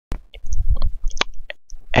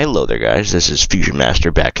Hello there guys, this is Fusion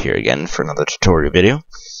Master back here again for another tutorial video.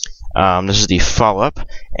 This is the follow-up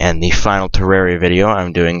and the final Terraria video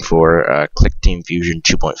I'm doing for Clickteam Fusion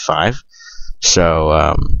 2.5.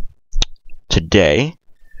 So today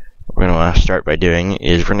we're going to want to start by doing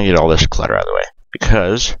is we're going to get all this clutter out of the way,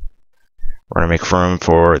 because we're going to make room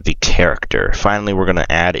for the character. Finally, we're going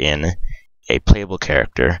to add in a playable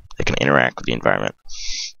character that can interact with the environment.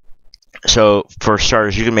 So, for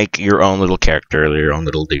starters, you can make your own little character, your own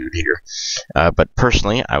little dude here. But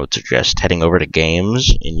personally, I would suggest heading over to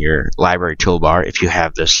Games in your library toolbar. If you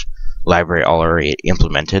have this library already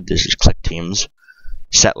implemented, this is Clickteam's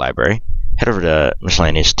set library. Head over to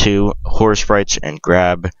Miscellaneous 2, Horror Sprites, and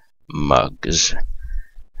grab Mugs.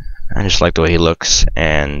 I just like the way he looks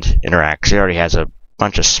and interacts. He already has a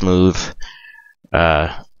bunch of smooth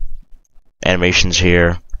animations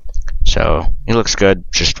here. So, he looks good,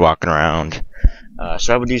 just walking around.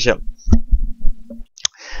 So I would use him.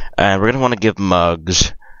 And we're going to want to give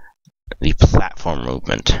Mugs the platform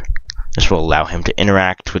movement. This will allow him to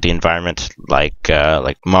interact with the environment like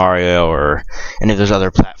Mario or any of those other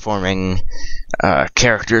platforming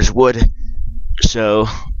characters would. So,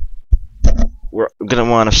 we're going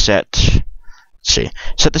to want to set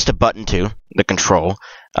this to button 2, the control.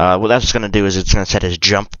 What that's going to do is it's going to set his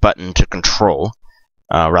jump button to control.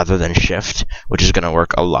 Rather than shift, which is going to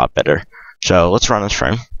work a lot better. So let's run this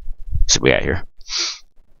frame. See what we got here.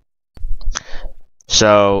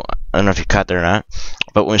 So I don't know if you caught there or not,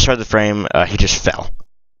 but when we started the frame, he just fell,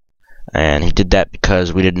 and he did that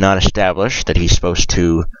because we did not establish that he's supposed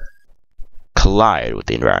to collide with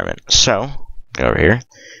the environment. So go over here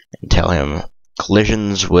and tell him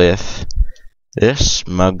collisions with this.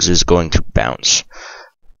 Mugs is going to bounce.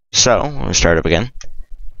 So when we start up again,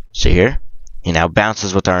 see here. He now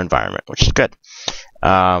bounces with our environment, which is good.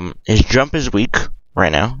 His jump is weak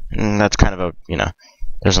right now, and that's kind of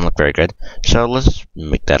doesn't look very good. So let's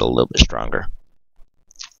make that a little bit stronger.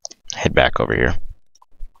 Head back over here.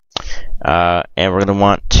 And we're going to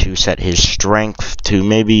want to set his strength to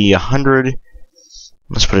maybe 100.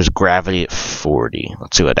 Let's put his gravity at 40.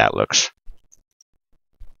 Let's see what that looks.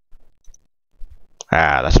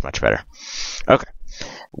 That's much better. Okay.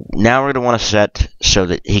 Now we're going to want to set so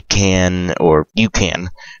that he can, or you can,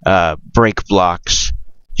 break blocks. So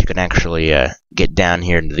you can actually get down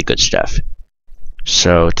here into the good stuff.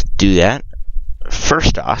 So to do that,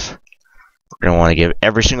 first off, we're going to want to give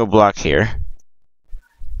every single block here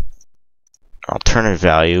alternative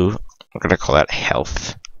value. We're going to call that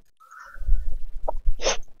health.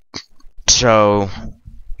 So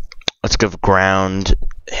let's give ground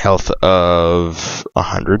health of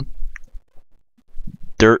 100.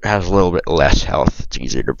 Dirt has a little bit less health, it's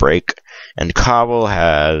easier to break, and cobble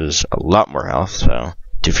has a lot more health, so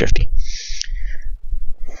 250.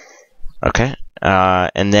 Okay,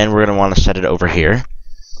 and then we're going to want to set it over here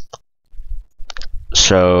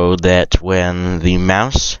so that when the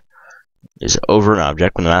mouse is over an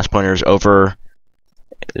object, when the mouse pointer is over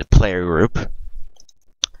the player group,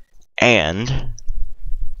 and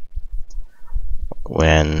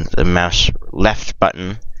when the mouse left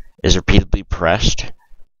button is repeatedly pressed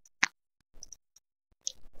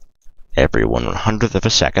every 1/100th of a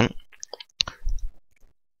second,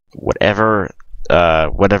 whatever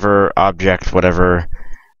object, whatever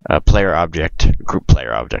player object, group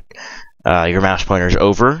player object, your mouse pointer is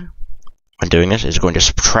over when doing this, is going to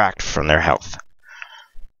subtract from their health.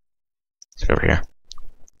 Let's go over here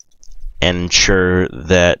and ensure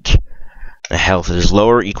that the health is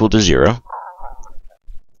lower or equal to 0.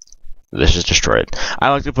 This is destroyed. I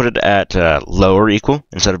like to put it at lower equal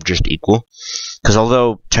instead of just equal, because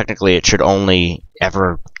although technically it should only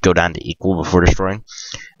ever go down to equal before destroying,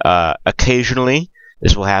 occasionally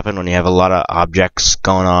this will happen when you have a lot of objects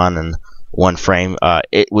going on in one frame.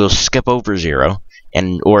 It will skip over 0,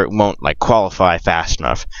 or it won't qualify fast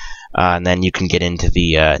enough, and then you can get into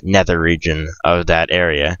the nether region of that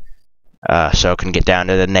area. So it can get down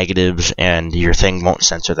to the negatives, and your thing won't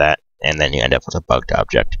censor that, and then you end up with a bugged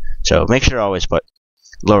object. So make sure to always put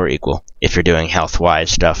lower equal if you're doing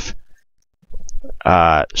health-wise stuff.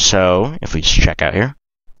 So if we just check out here,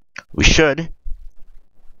 we should.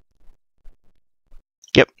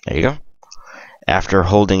 Yep, there you go. After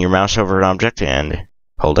holding your mouse over an object and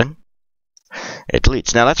holding, it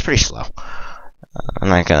deletes. Now that's pretty slow. I'm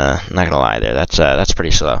not gonna lie there. That's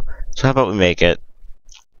pretty slow. So how about we make it?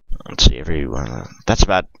 Let's see, that's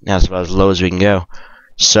about as low as we can go.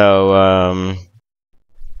 So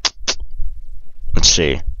let's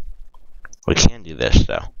see. We can do this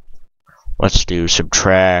though. Let's do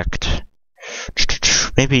subtract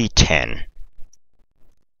maybe 10.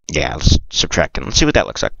 Yeah, let's subtract it. Let's see what that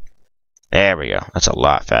looks like. There we go. That's a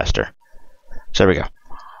lot faster. So there we go.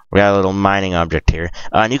 We got a little mining object here.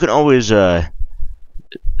 And you can always, so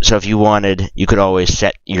if you wanted, you could always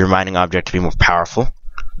set your mining object to be more powerful.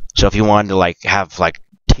 So if you wanted to like have like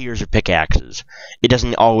tiers of pickaxes, it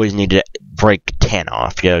doesn't always need to break 10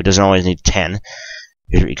 off. You know, it doesn't always need 10.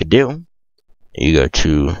 Here's what you could do. You go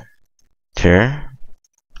to Terraria,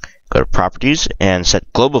 go to Properties, and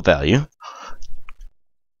set global value.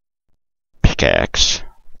 Pickaxe.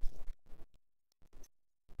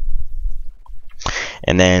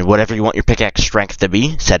 And then whatever you want your pickaxe strength to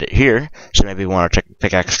be, set it here. So maybe you want our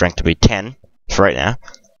pickaxe strength to be 10 for right now.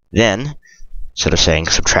 Then, instead of saying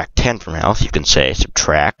subtract 10 from health, you can say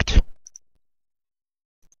subtract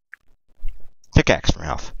pickaxe from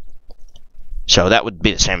health. So that would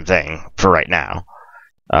be the same thing for right now.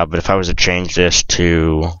 But if I was to change this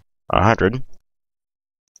to 100,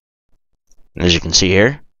 as you can see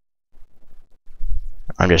here,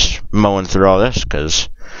 I'm just mowing through all this because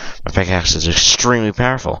my pickaxe is extremely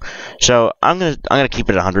powerful. So I'm gonna keep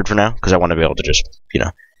it at 100 for now because I want to be able to just, you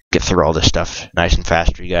know, get through all this stuff nice and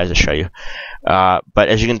fast for you guys to show you. But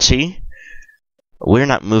as you can see, we're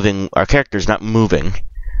not moving. Our character's not moving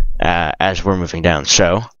as we're moving down.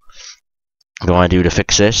 So what I want to do to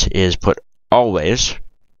fix this is put always.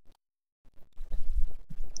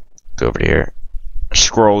 Go over to here.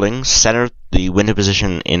 Scrolling, center the window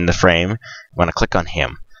position in the frame. I'm going to click on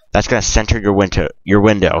him. That's going to center your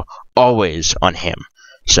window always on him.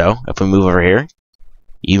 So if we move over here,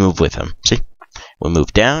 you move with him. See? We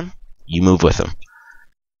move down, you move with him.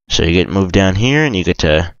 So you get moved down here, and you get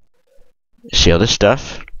to see all this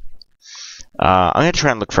stuff. I'm going to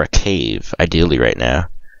try and look for a cave, ideally, right now.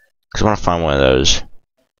 Because I want to find one of those.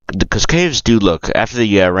 Because caves do look, after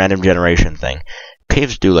the random generation thing,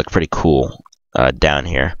 caves do look pretty cool down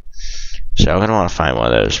here. So I'm going to want to find one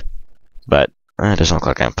of those. But it doesn't look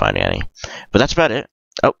like I'm finding any. But that's about it.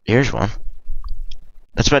 Oh, here's one.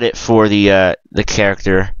 That's about it for the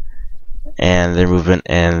character and their movement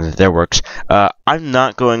and their works. I'm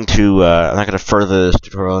not going to further this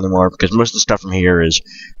tutorial anymore because most of the stuff from here is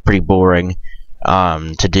pretty boring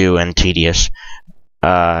to do and tedious.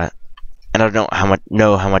 And I don't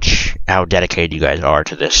know how dedicated you guys are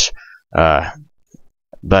to this.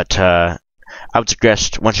 But I would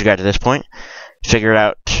suggest once you got to this point, figure it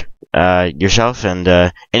out yourself,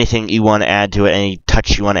 and anything you want to add to it, any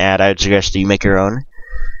touch you want to add, I would suggest that you make your own,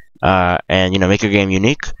 and make your game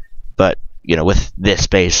unique, but with this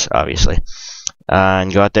base, obviously,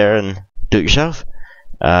 and go out there and do it yourself.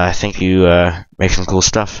 I think you make some cool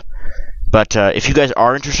stuff. But if you guys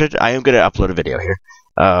are interested, I am going to upload a video here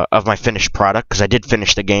of my finished product, because I did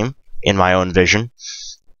finish the game in my own vision.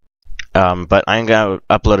 But I'm going to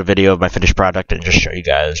upload a video of my finished product and just show you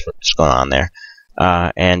guys what's going on there.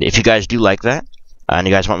 And if you guys do like that, and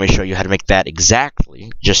you guys want me to show you how to make that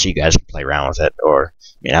exactly, just so you guys can play around with it, or,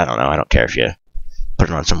 I don't know, I don't care if you put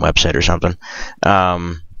it on some website or something.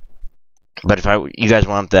 But if you guys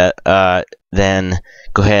want that, then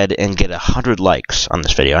go ahead and get 100 likes on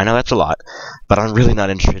this video. I know that's a lot, but I'm really not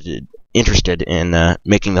interested in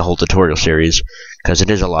making the whole tutorial series, because it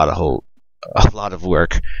is a lot of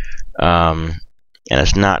work. And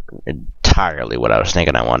it's not entirely what I was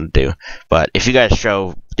thinking I wanted to do. But if you guys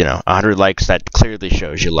show, 100 likes, that clearly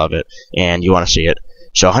shows you love it and you want to see it.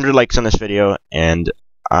 So 100 likes on this video, and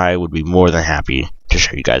I would be more than happy to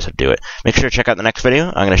show you guys how to do it. Make sure to check out the next video.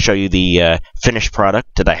 I'm going to show you the finished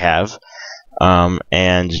product that I have.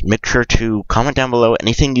 And make sure to comment down below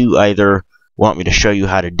anything you either want me to show you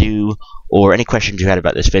how to do, or any questions you had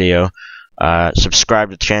about this video. Subscribe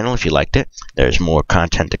to the channel if you liked it. There's more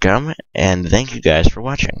content to come, and thank you guys for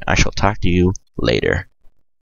watching. I shall talk to you later.